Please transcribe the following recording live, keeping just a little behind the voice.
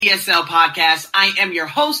ESL podcast. I am your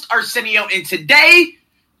host, Arsenio, and today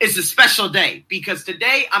is a special day because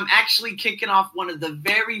today I'm actually kicking off one of the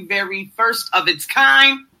very, very first of its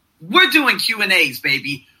kind. We're doing Q&As,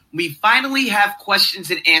 baby. We finally have questions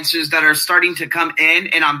and answers that are starting to come in,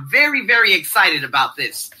 and I'm very, very excited about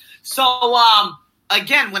this. So,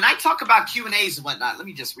 again, when I talk about Q&As and whatnot, let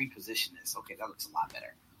me just reposition this. Okay, that looks a lot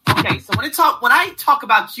better. Okay, so when I talk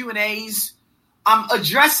about Q&As, I'm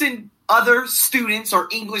addressing other students or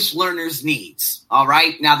English learners' needs. All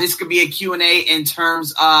right. Now, this could be a Q&A in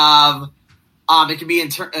terms of, it could be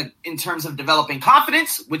in terms of developing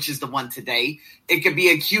confidence, which is the one today. It could be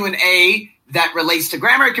a Q&A that relates to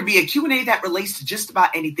grammar. It could be a Q&A that relates to just about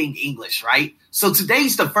anything English, right? So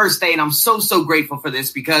today's the first day, and I'm so grateful for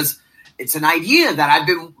this because it's an idea that I've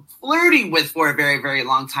been flirting with for a very, very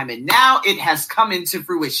long time, and now it has come into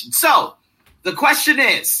fruition. So the question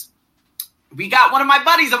is, we got one of my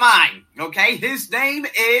buddies of mine, okay? His name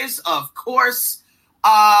is, of course,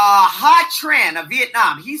 Ha Tran of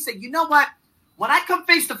Vietnam. He said, you know what? When I come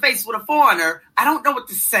face to face with a foreigner, I don't know what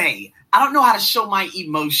to say. I don't know how to show my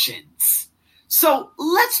emotions. So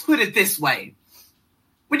let's put it this way.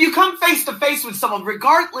 When you come face to face with someone,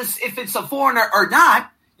 regardless if it's a foreigner or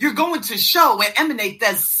not, you're going to show and emanate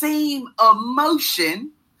that same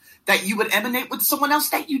emotion that you would emanate with someone else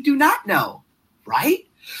that you do not know, right?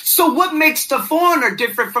 So what makes the foreigner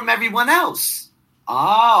different from everyone else?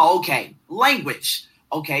 Oh, okay. Language.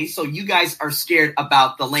 Okay, so you guys are scared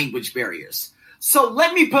about the language barriers. So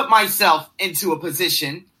let me put myself into a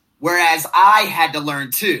position whereas I had to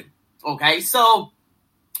learn too. Okay, so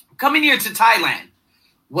coming here to Thailand,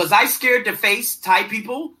 was I scared to face Thai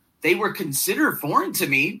people? They were considered foreign to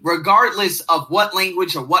me, regardless of what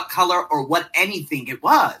language or what color or what anything it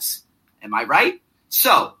was. Am I right?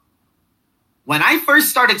 So when I first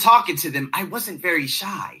started talking to them, I wasn't very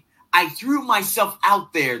shy. I threw myself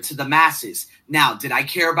out there to the masses. Now, did I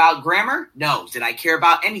care about grammar? No. Did I care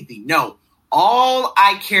about anything? No. All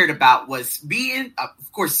I cared about was being,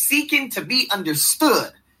 of course, seeking to be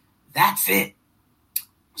understood. That's it.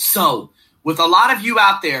 So, with a lot of you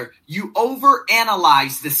out there, you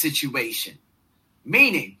overanalyze the situation.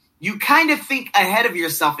 Meaning, you kind of think ahead of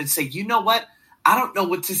yourself and say, you know what? I don't know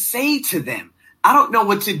what to say to them. I don't know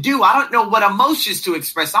what to do. I don't know what emotions to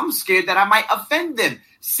express. I'm scared that I might offend them.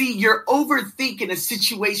 See, you're overthinking a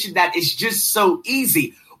situation that is just so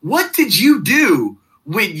easy. What did you do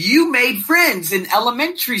when you made friends in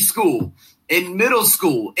elementary school, in middle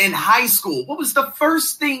school, in high school? What was the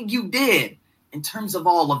first thing you did in terms of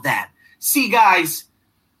all of that? See, guys,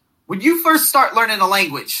 when you first start learning a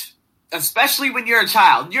language, especially when you're a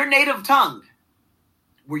child, your native tongue,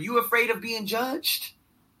 were you afraid of being judged?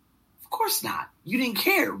 Of course not. You didn't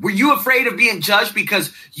care. Were you afraid of being judged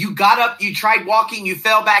because you got up, you tried walking, you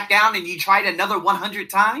fell back down, and you tried another 100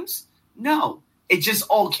 times? No. It just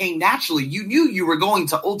all came naturally. You knew you were going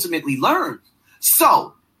to ultimately learn.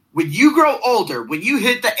 So when you grow older, when you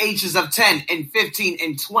hit the ages of 10 and 15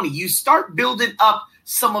 and 20, you start building up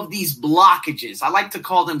some of these blockages. I like to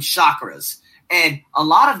call them chakras. And a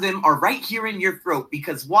lot of them are right here in your throat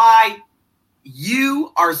because why?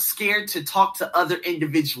 You are scared to talk to other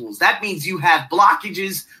individuals. That means you have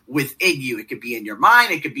blockages within you. It could be in your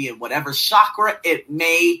mind. It could be in whatever chakra it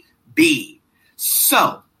may be.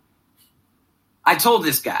 So I told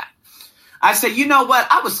this guy, I said, you know what?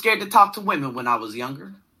 I was scared to talk to women when I was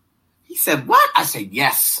younger. He said, what? I said,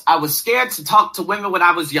 yes, I was scared to talk to women when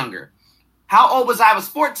I was younger. How old was I? I was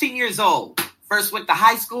 14 years old. First went to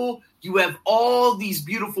high school. You have all these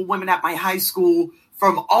beautiful women at my high school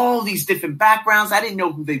from all these different backgrounds. I didn't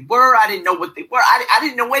know who they were. I didn't know what they were. I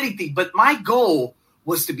didn't know anything. But my goal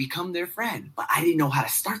was to become their friend. But I didn't know how to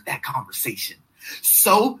start that conversation.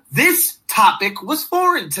 So this topic was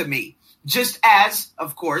foreign to me. Just as,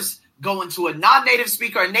 of course, going to a non-native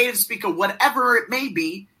speaker, a native speaker, whatever it may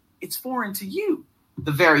be, it's foreign to you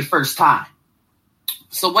the very first time.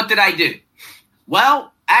 So what did I do?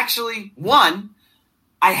 Well, actually, one,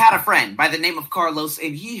 I had a friend by the name of Carlos,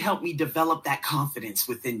 and he helped me develop that confidence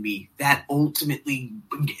within me that ultimately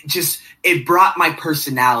it brought my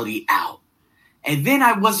personality out. And then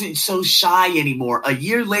I wasn't so shy anymore. A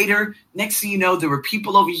year later, next thing you know, there were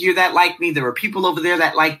people over here that liked me. There were people over there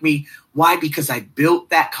that liked me. Why? Because I built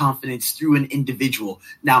that confidence through an individual.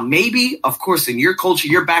 Now, maybe, of course, in your culture,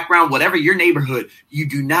 your background, whatever your neighborhood, you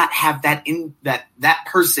do not have that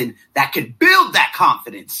person that can build that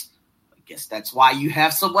confidence. I guess that's why you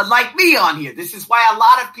have someone like me on here. This is why a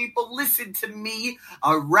lot of people listen to me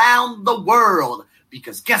around the world.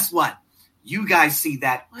 Because guess what? You guys see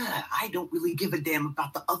that, I don't really give a damn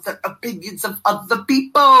about the other opinions of other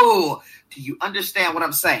people. Do you understand what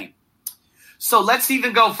I'm saying? So let's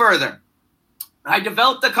even go further. I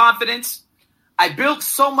developed the confidence. I built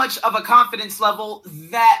so much of a confidence level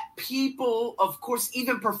that people, of course,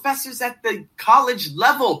 even professors at the college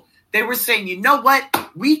level, they were saying, you know what?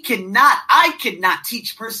 I cannot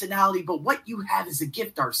teach personality, but what you have is a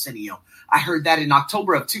gift, Arsenio. I heard that in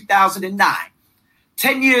October of 2009.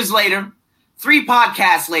 10 years later, 3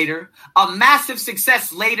 podcasts later, a massive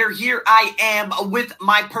success later, here I am with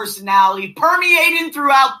my personality permeating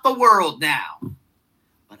throughout the world now.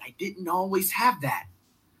 But I didn't always have that.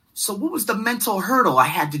 So what was the mental hurdle I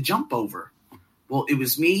had to jump over? Well, it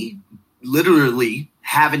was me literally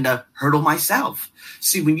having to hurdle myself.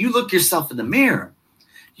 See, when you look yourself in the mirror,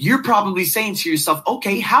 you're probably saying to yourself,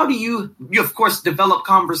 okay, how do you of course, develop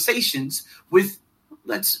conversations with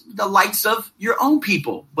the likes of your own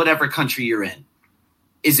people, whatever country you're in?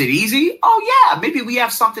 Is it easy? Oh, yeah, maybe we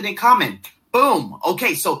have something in common. Boom.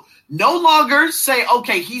 Okay, so no longer say,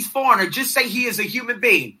 okay, he's foreigner. Just say he is a human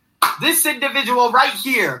being. This individual right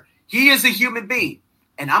here, he is a human being.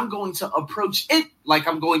 And I'm going to approach it like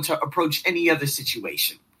I'm going to approach any other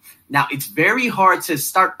situation. Now, it's very hard to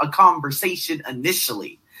start a conversation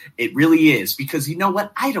initially. It really is, because you know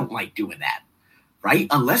what? I don't like doing that, right?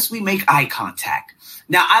 Unless we make eye contact.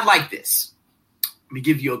 Now, I like this. Let me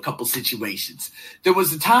give you a couple situations. There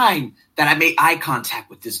was a time that I made eye contact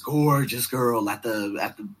with this gorgeous girl at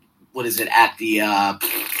the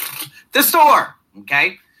store,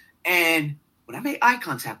 okay? And when I made eye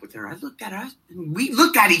contact with her, I looked at her, and we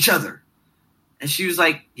looked at each other. And she was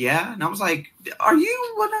like, yeah. And I was like, are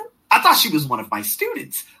you one of... I thought she was one of my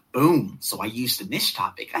students. Boom. So I used a niche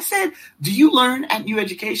topic. I said, do you learn at New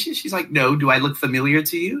Education? She's like, no. Do I look familiar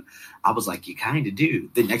to you? I was like, you kind of do.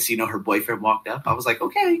 The next thing you know, her boyfriend walked up. I was like,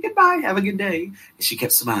 okay, goodbye. Have a good day. And she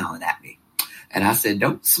kept smiling at me. And I said,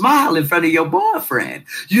 don't smile in front of your boyfriend.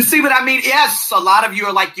 You see what I mean? Yes, a lot of you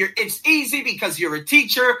are like, it's easy because you're a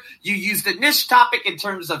teacher. You used a niche topic in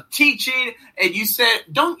terms of teaching. And you said,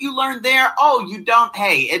 don't you learn there? Oh, you don't?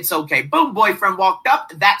 Hey, it's okay. Boom, boyfriend walked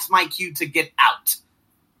up. That's my cue to get out.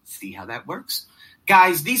 See how that works?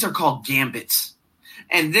 Guys, these are called gambits.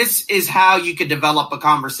 And this is how you can develop a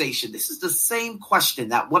conversation. This is the same question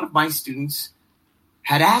that one of my students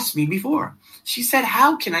had asked me before. She said,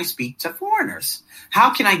 how can I speak to foreigners?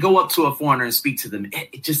 How can I go up to a foreigner and speak to them?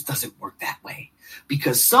 It just doesn't work that way.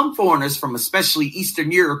 Because some foreigners from especially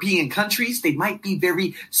Eastern European countries, they might be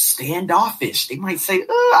very standoffish. They might say,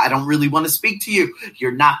 I don't really want to speak to you.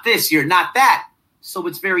 You're not this, you're not that. So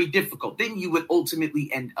it's very difficult. Then you would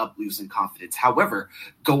ultimately end up losing confidence. However,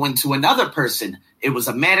 going to another person, it was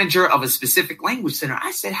a manager of a specific language center.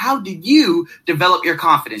 I said, how did you develop your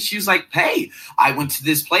confidence? She was like, hey, I went to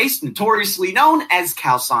this place notoriously known as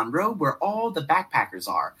Khao San Road, where all the backpackers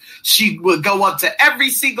are. She would go up to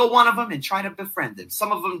every single one of them and try to befriend them.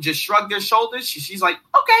 Some of them just shrugged their shoulders. She's like,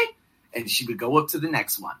 okay. And she would go up to the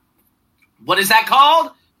next one. What is that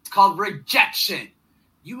called? It's called rejection.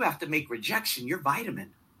 You have to make rejection your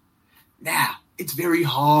vitamin. Now, it's very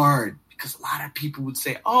hard because a lot of people would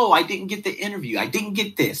say, oh, I didn't get the interview. I didn't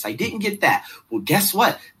get this. I didn't get that. Well, guess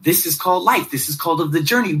what? This is called life. This is called the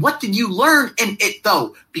journey. What did you learn in it,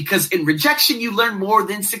 though? Because in rejection, you learn more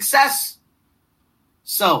than success.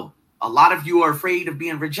 So a lot of you are afraid of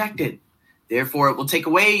being rejected. Therefore, it will take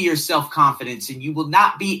away your self-confidence and you will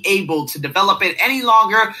not be able to develop it any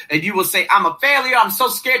longer. And you will say, I'm a failure. I'm so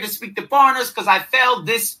scared to speak to foreigners because I failed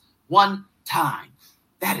this one time.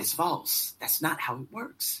 That is false. That's not how it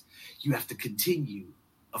works. You have to continue,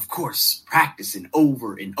 of course, practicing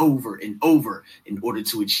over and over and over in order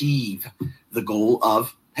to achieve the goal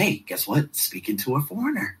of, hey, guess what? Speaking to a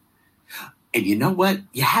foreigner. And you know what?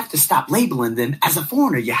 You have to stop labeling them as a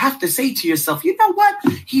foreigner. You have to say to yourself, you know what?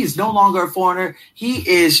 He is no longer a foreigner. He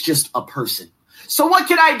is just a person. So what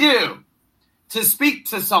can I do to speak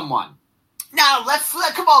to someone? Now, let's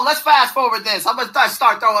fast forward this. I'm going to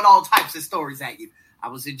start throwing all types of stories at you. I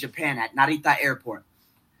was in Japan at Narita Airport.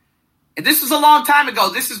 And this was a long time ago.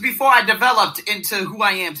 This is before I developed into who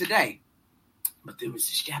I am today. But there was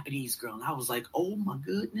this Japanese girl, and I was like, oh, my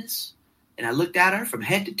goodness. And I looked at her from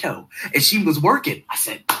head to toe, and she was working. I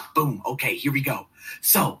said, boom, okay, here we go.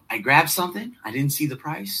 So I grabbed something. I didn't see the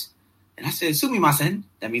price. And I said, sumimasen.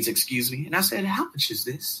 That means excuse me. And I said, how much is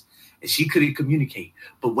this? And she couldn't communicate.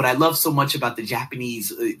 But what I love so much about the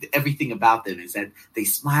Japanese, everything about them is that they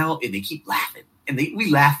smile and they keep laughing. And we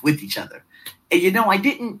laugh with each other. And you know,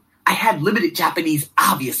 I had limited Japanese,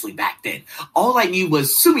 obviously, back then. All I knew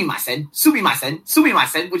was sumimasen, sumimasen,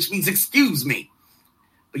 sumimasen, which means excuse me.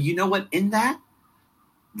 But you know what? In that,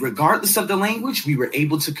 regardless of the language, we were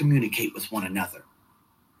able to communicate with one another.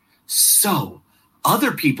 So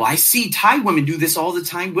other people, I see Thai women do this all the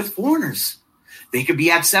time with foreigners. They could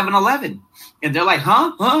be at 7-Eleven and they're like,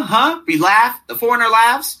 huh? We laugh. The foreigner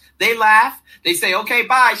laughs. They laugh. They say, okay,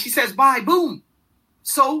 bye. She says, bye. Boom.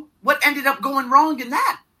 So what ended up going wrong in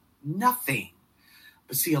that? Nothing.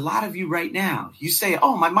 But see, a lot of you right now, you say,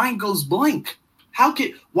 oh, my mind goes blank.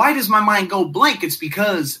 Why does my mind go blank? It's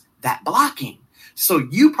because that blocking. So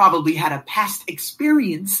you probably had a past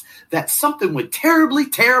experience that something went terribly,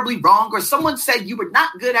 terribly wrong, or someone said you were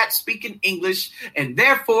not good at speaking English, and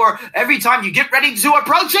therefore, every time you get ready to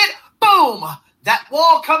approach it, boom, that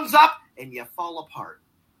wall comes up and you fall apart.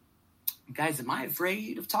 Guys, am I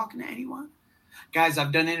afraid of talking to anyone? Guys,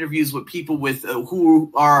 I've done interviews with people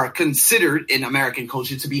who are considered in American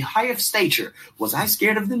culture to be high of stature. Was I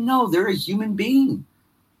scared of them? No, they're a human being.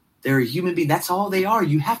 They're a human being. That's all they are.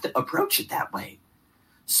 You have to approach it that way.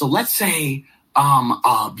 So let's say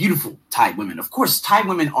beautiful Thai women. Of course, Thai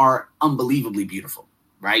women are unbelievably beautiful,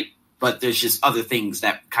 right? But there's just other things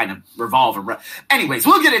that kind of revolve around. Anyways,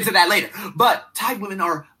 we'll get into that later. But Thai women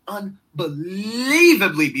are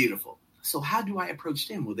unbelievably beautiful. So how do I approach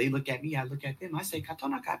them? Well, they look at me, I look at them. I say,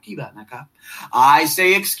 "Katonaka kiba naka." I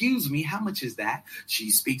say, excuse me, how much is that?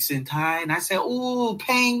 She speaks in Thai, and I say, "Oh,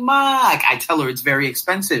 pang mak." I tell her it's very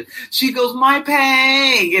expensive. She goes, "My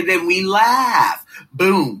pang," and then we laugh.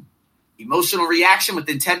 Boom. Emotional reaction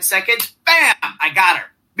within 10 seconds. Bam, I got her.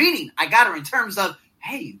 Meaning, I got her in terms of,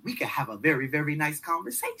 hey, we could have a very, very nice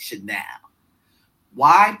conversation now.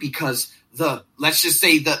 Why? Because let's just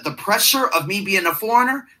say the pressure of me being a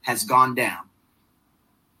foreigner has gone down.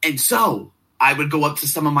 And so I would go up to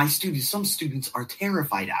some of my students. Some students are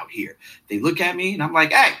terrified out here. They look at me and I'm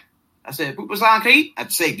like, hey, I said,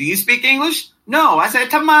 I'd say, do you speak English? No. I said,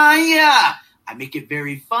 Tamaya. I make it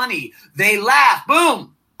very funny. They laugh.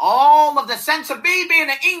 Boom. All of the sense of me being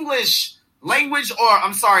an English language,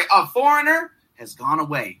 a foreigner has gone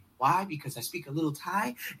away. Why? Because I speak a little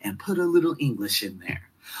Thai and put a little English in there.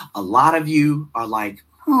 A lot of you are like,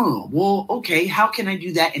 well, okay, how can I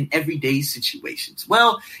do that in everyday situations?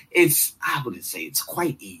 Well, I wouldn't say it's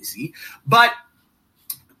quite easy, but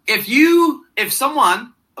if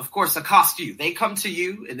someone, of course, accosts you, they come to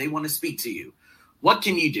you and they want to speak to you, what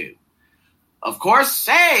can you do? Of course,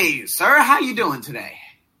 hey, sir, how you doing today?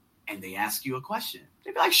 And they ask you a question.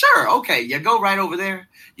 They'd be like, sure, okay, you go right over there,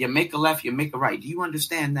 you make a left, you make a right. Do you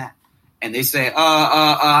understand that? And they say,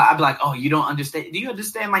 I'd be like, oh, you don't understand? Do you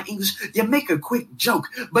understand my English? You make a quick joke.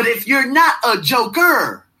 But if you're not a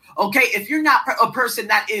joker, okay, if you're not a person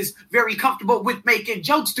that is very comfortable with making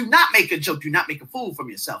jokes, do not make a joke. Do not make a fool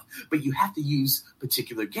from yourself. But you have to use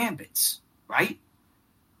particular gambits, right?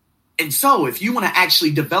 And so if you want to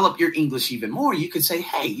actually develop your English even more, you could say,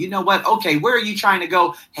 hey, you know what? Okay, where are you trying to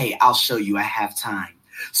go? Hey, I'll show you. I have time.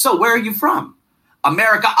 So where are you from?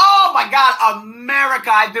 America. Oh, my God,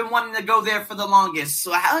 America. I've been wanting to go there for the longest.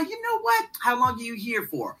 So you know what? How long are you here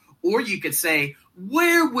for? Or you could say,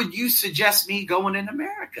 where would you suggest me going in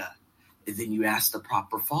America? And then you ask the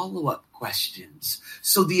proper follow-up questions.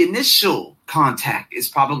 So the initial contact is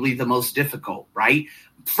probably the most difficult, right?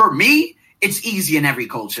 For me, it's easy in every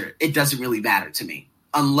culture. It doesn't really matter to me.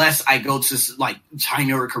 Unless I go to like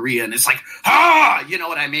China or Korea and it's like, you know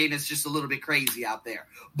what I mean? It's just a little bit crazy out there.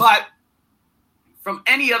 But from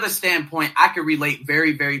any other standpoint, I can relate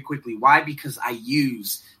very, very quickly. Why? Because I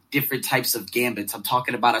use different types of gambits. I'm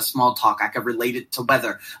talking about a small talk. I can relate it to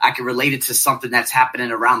weather. I can relate it to something that's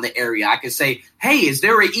happening around the area. I can say, hey, is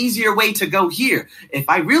there an easier way to go here? If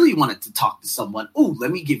I really wanted to talk to someone,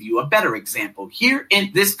 let me give you a better example. Here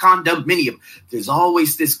in this condominium, there's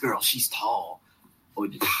always this girl. She's tall.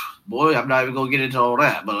 Boy, I'm not even going to get into all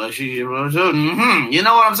that, but you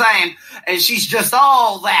know what I'm saying? And she's just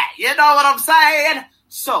all that. You know what I'm saying?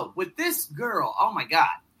 So with this girl, oh my God,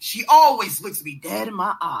 she always looks me dead in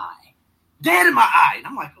my eye. Dead in my eye. And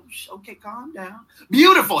I'm like, okay, calm down.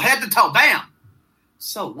 Beautiful, head to toe, bam.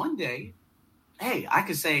 So one day, hey, I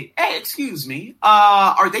could say, hey, excuse me,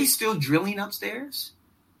 are they still drilling upstairs?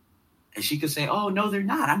 And she could say, oh, no, they're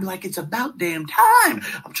not. I'm like, it's about damn time.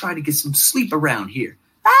 I'm trying to get some sleep around here.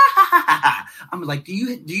 I'm like, do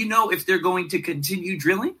you know if they're going to continue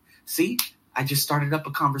drilling? See, I just started up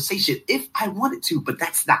a conversation if I wanted to, but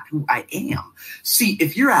that's not who I am. See,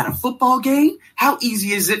 if you're at a football game, how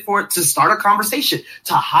easy is it for it to start a conversation,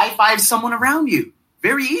 to high five someone around you?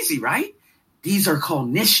 Very easy, right? These are called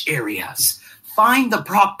niche areas. Find the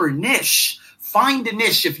proper niche. Find a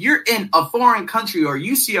niche. If you're in a foreign country or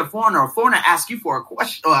you see a foreigner ask you for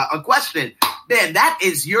a question, then that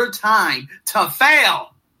is your time to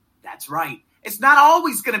fail. That's right. It's not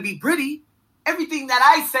always going to be pretty. Everything that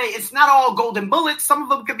I say, it's not all golden bullets. Some of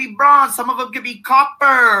them could be bronze. Some of them could be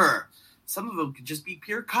copper. Some of them could just be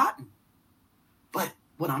pure cotton. But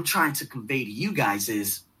what I'm trying to convey to you guys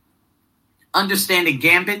is understanding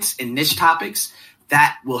gambits and niche topics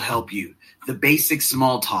that will help you. The basic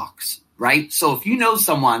small talks, right? So if you know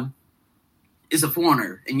someone is a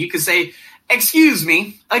foreigner and you can say, excuse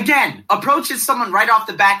me, again, approaching someone right off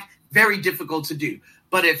the back, very difficult to do.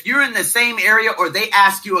 But if you're in the same area or they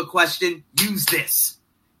ask you a question, use this.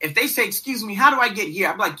 If they say, excuse me, how do I get here?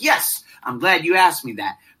 I'm like, yes, I'm glad you asked me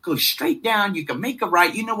that. Go straight down. You can make a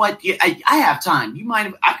right. You know what? I have time. You mind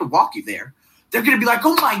if I could walk you there? They're going to be like,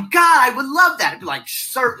 oh my God, I would love that. I'd be like,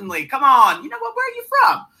 certainly. Come on. You know what? Where are you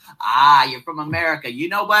from? You're from America. You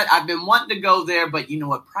know what? I've been wanting to go there, but you know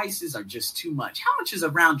what? Prices are just too much. How much is a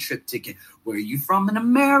round trip ticket? Where are you from in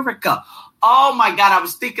America? Oh my God, I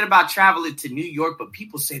was thinking about traveling to New York, but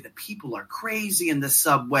people say the people are crazy in the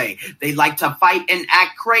subway. They like to fight and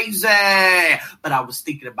act crazy. But I was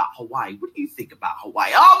thinking about Hawaii. What do you think about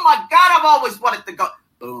Hawaii? Oh my God, I've always wanted to go.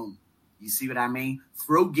 Boom. You see what I mean?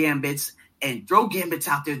 Throw gambits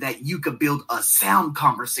out there that you could build a sound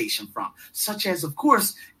conversation from. Such as, of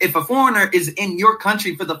course, if a foreigner is in your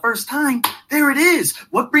country for the first time, there it is.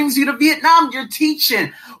 What brings you to Vietnam? You're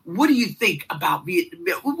teaching. What do you think about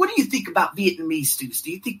Vietnamese students?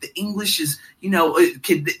 Do you think the English is,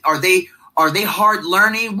 are they hard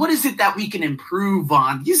learning? What is it that we can improve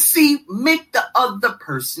on? You see, make the other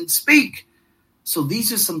person speak. So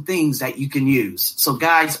these are some things that you can use. So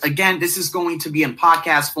guys, again, this is going to be in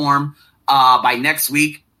podcast form by next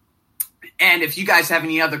week. And if you guys have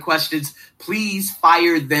any other questions, please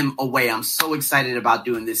fire them away. I'm so excited about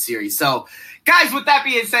doing this series. So guys, with that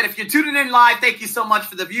being said, if you're tuning in live, thank you so much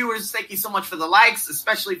for the viewers. Thank you so much for the likes,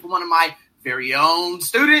 especially for one of my very own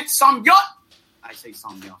students, Samyot. I say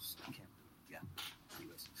Samyot. Okay.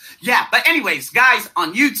 Yeah, but anyways, guys,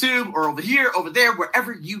 on YouTube or over here, over there,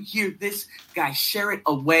 wherever you hear this, guys, share it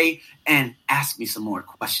away and ask me some more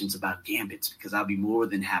questions about gambits because I'll be more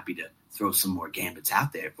than happy to throw some more gambits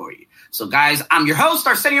out there for you. So, guys, I'm your host,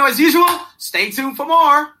 Arsenio, as usual. Stay tuned for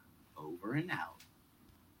more. Over and out.